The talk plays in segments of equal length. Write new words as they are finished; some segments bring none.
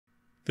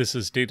This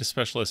is Data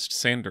Specialist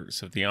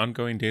Sanders of the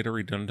ongoing Data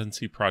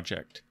Redundancy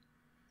Project.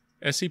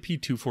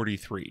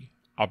 SCP-243.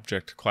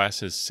 Object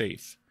Class is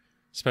Safe.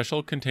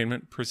 Special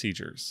Containment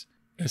Procedures.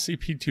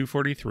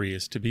 SCP-243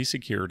 is to be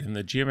secured in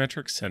the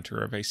geometric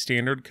center of a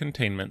standard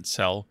containment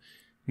cell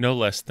no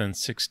less than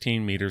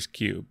 16 meters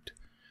cubed.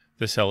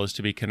 The cell is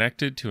to be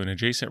connected to an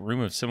adjacent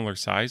room of similar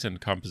size and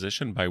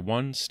composition by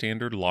one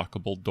standard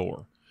lockable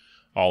door.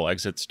 All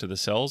exits to the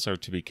cells are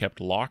to be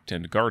kept locked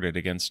and guarded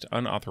against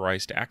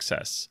unauthorized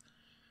access.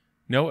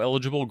 No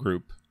eligible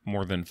group,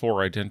 more than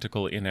 4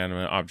 identical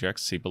inanimate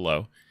objects, see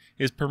below,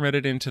 is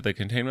permitted into the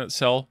containment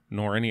cell,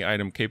 nor any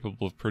item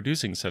capable of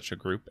producing such a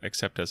group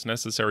except as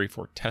necessary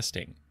for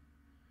testing.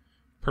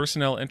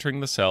 Personnel entering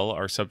the cell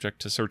are subject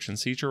to search and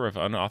seizure of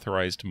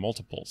unauthorized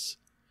multiples.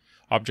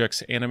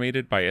 Objects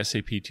animated by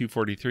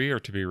SCP-243 are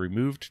to be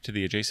removed to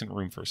the adjacent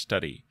room for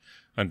study.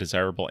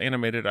 Undesirable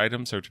animated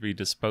items are to be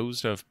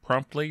disposed of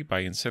promptly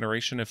by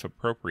incineration if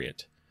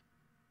appropriate.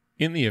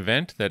 In the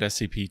event that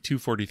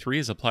SCP-243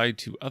 is applied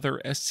to other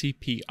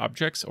SCP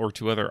objects or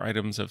to other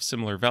items of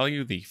similar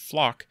value, the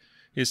flock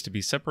is to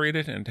be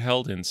separated and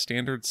held in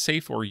standard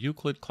safe or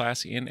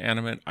Euclid-class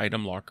inanimate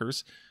item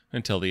lockers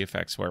until the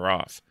effects wear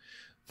off.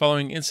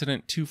 Following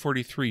Incident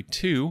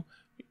 243-2,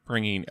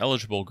 bringing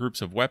eligible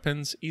groups of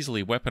weapons,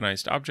 easily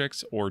weaponized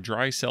objects, or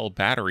dry cell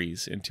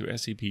batteries into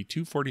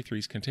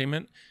SCP-243's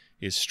containment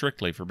is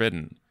strictly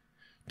forbidden.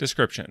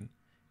 Description: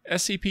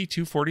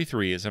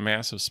 SCP-243 is a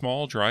mass of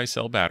small dry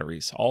cell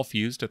batteries, all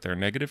fused at their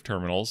negative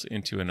terminals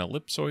into an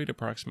ellipsoid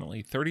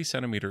approximately 30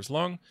 centimeters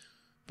long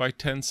by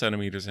 10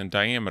 centimeters in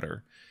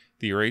diameter.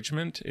 The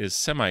arrangement is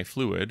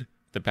semi-fluid.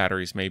 The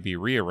batteries may be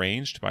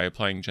rearranged by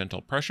applying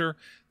gentle pressure,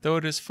 though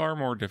it is far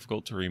more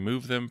difficult to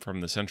remove them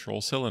from the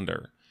central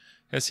cylinder.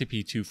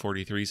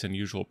 SCP-243's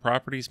unusual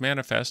properties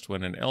manifest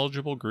when an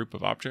eligible group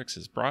of objects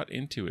is brought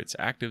into its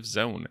active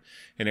zone,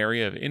 an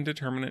area of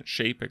indeterminate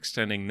shape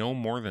extending no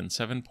more than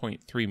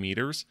 7.3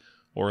 meters,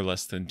 or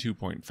less than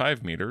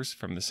 2.5 meters,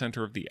 from the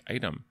center of the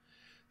item.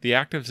 The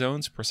active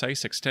zone's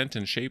precise extent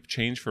and shape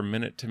change from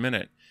minute to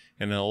minute.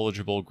 An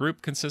eligible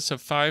group consists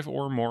of 5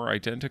 or more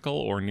identical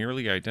or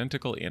nearly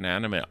identical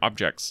inanimate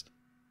objects.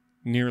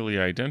 Nearly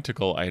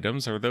identical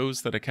items are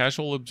those that a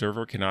casual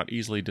observer cannot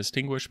easily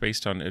distinguish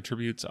based on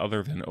attributes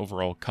other than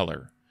overall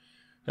color.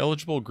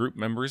 Eligible group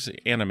members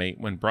animate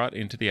when brought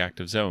into the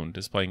active zone,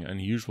 displaying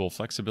unusual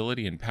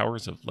flexibility and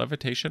powers of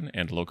levitation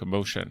and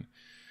locomotion.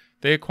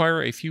 They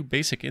acquire a few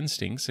basic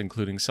instincts,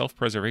 including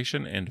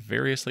self-preservation and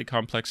variously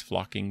complex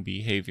flocking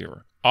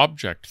behavior.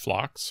 Object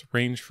flocks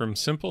range from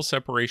simple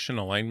separation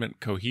alignment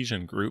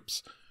cohesion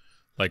groups,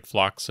 like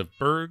flocks of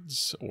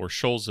birds or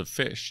shoals of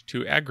fish,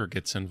 to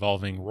aggregates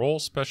involving role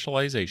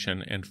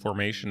specialization and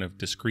formation of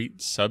discrete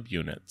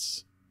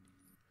subunits.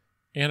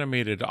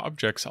 Animated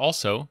objects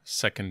also,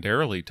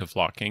 secondarily to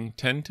flocking,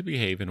 tend to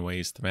behave in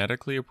ways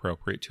thematically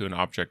appropriate to an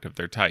object of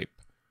their type.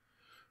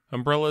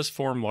 Umbrellas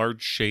form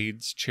large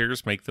shades,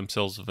 chairs make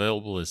themselves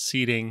available as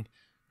seating,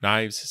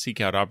 knives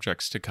seek out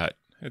objects to cut,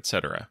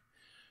 etc.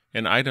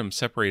 An item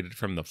separated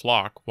from the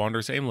flock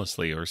wanders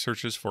aimlessly or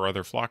searches for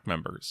other flock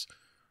members.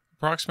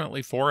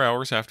 Approximately 4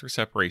 hours after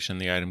separation,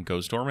 the item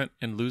goes dormant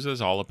and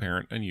loses all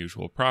apparent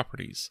unusual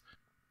properties.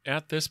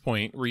 At this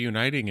point,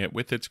 reuniting it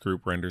with its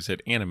group renders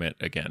it animate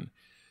again.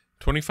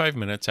 25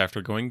 minutes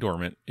after going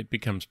dormant, it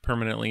becomes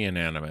permanently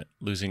inanimate,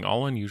 losing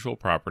all unusual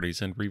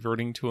properties and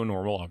reverting to a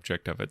normal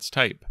object of its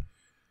type.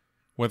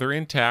 Whether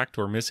intact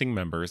or missing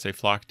members, a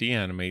flock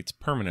deanimates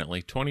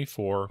permanently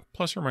 24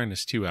 plus or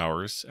minus 2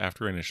 hours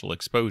after initial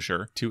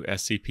exposure to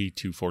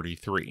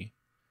SCP-243.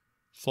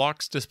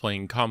 Flocks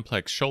displaying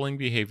complex shoaling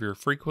behavior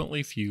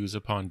frequently fuse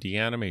upon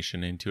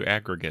deanimation into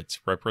aggregates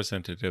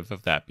representative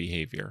of that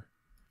behavior.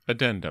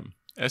 Addendum: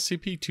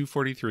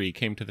 SCP-243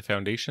 came to the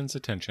Foundation's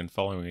attention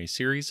following a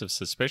series of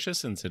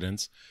suspicious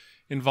incidents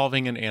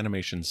involving an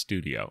animation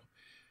studio.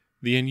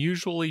 The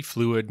unusually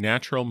fluid,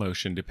 natural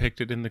motion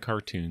depicted in the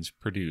cartoons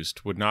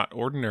produced would not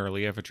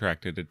ordinarily have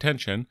attracted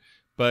attention,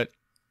 but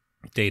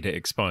data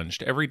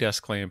expunged. Every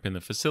desk lamp in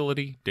the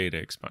facility, data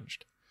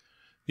expunged.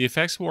 The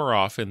effects wore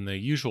off in the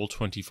usual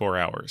 24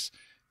 hours.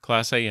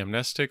 Class A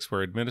amnestics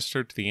were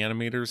administered to the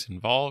animators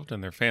involved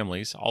and their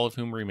families, all of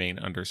whom remain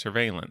under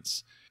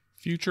surveillance.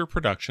 Future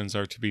productions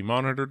are to be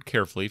monitored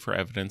carefully for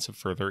evidence of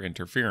further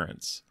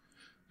interference.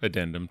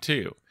 Addendum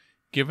 2.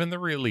 Given the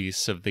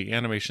release of the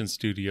animation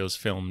studio's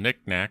film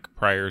Knick-Knack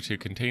prior to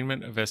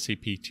containment of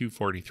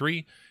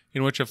SCP-243,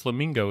 in which a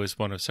flamingo is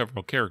one of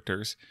several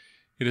characters,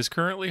 it is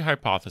currently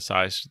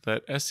hypothesized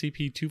that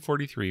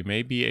SCP-243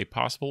 may be a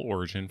possible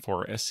origin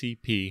for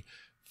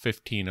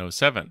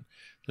SCP-1507.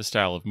 The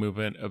style of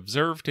movement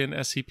observed in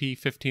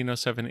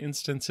SCP-1507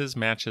 instances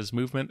matches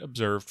movement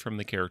observed from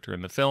the character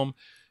in the film,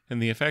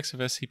 and the effects of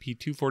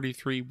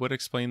SCP-243 would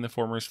explain the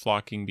former's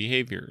flocking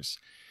behaviors.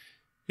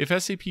 If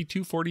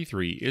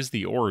SCP-243 is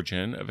the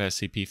origin of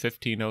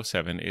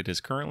SCP-1507, it is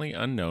currently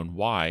unknown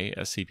why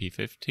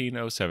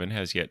SCP-1507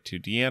 has yet to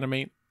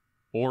deanimate,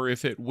 or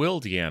if it will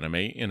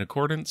deanimate in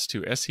accordance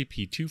to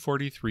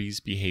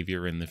SCP-243's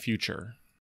behavior in the future.